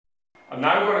I'm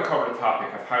now going to cover the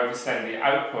topic of how to send the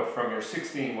output from your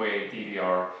 16-way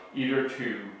DVR either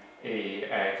to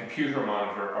a computer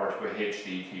monitor or to a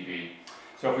HD TV.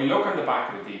 So if we look on the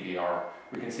back of the DVR,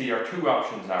 we can see our two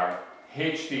options are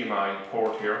HDMI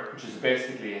port here, which is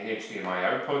basically a HDMI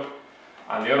output,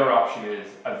 and the other option is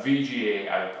a VGA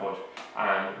output,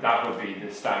 and that would be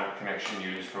the standard connection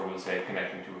used for, we'll say,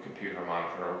 connecting to a computer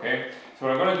monitor, okay? So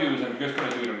what I'm going to do is I'm just going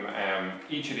to do them,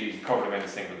 each of these, cover them in a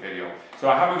single video. So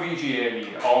I have a VGA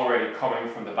lead already coming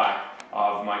from the back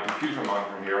of my computer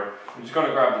monitor here. I'm just going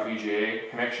to grab the VGA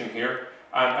connection here,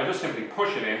 and I just simply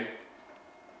push it in,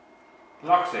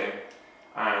 locks in,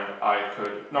 and I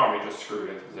could normally just screw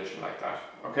it into position like that,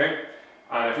 okay?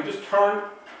 And if we just turn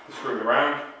the screw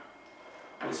around,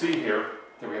 we'll see here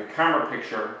that we have a camera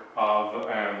picture of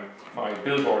my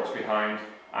billboards behind,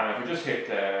 and if we just hit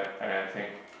the thing,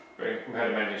 we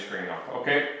had a menu screen up,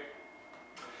 okay?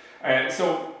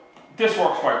 So this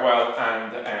works quite well,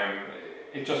 and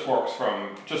it just works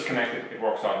from, just connected, it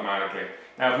works automatically.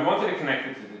 Now if we wanted to connect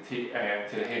it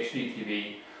to the HD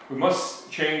TV, we must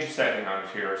change the setting on it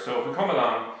here. So if we come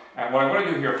along, what I'm going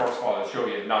to do here first of all is show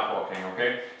you it not working,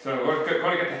 okay? So I'm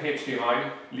going to get the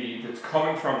HDMI lead that's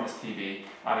coming from this TV,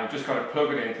 and I'm just going to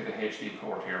plug it into the HD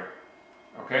port here,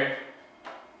 okay?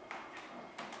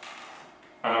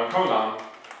 And I'll come along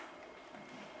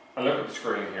and look at the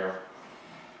screen here.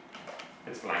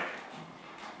 It's blank.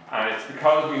 And it's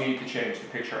because we need to change the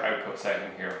picture output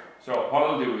setting here. So what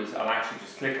I'll do is I'll actually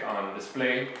just click on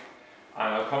display,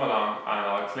 and I'll come along and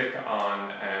I'll click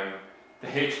on the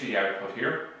HD output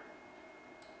here,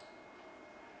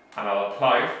 and I'll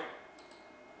apply it.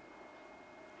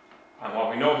 And what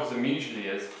we notice immediately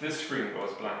is this screen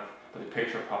goes blank, but the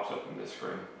picture pops up on this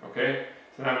screen, okay?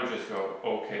 So now we just go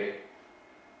OK,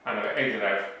 and I exit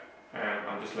out, and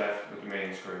I'm just left with the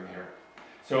main screen here.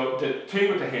 So the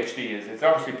thing with the HD is it's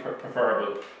obviously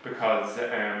preferable because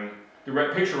the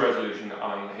picture resolution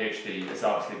on the HD is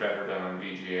obviously better than on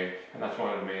VGA, and that's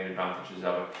one of the main advantages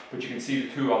of it. But you can see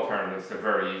the two alternatives, they're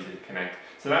very easy to connect.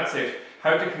 So that's it,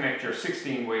 how to connect your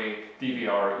 16-way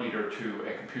DVR either to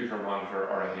a computer monitor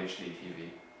or a HD TV.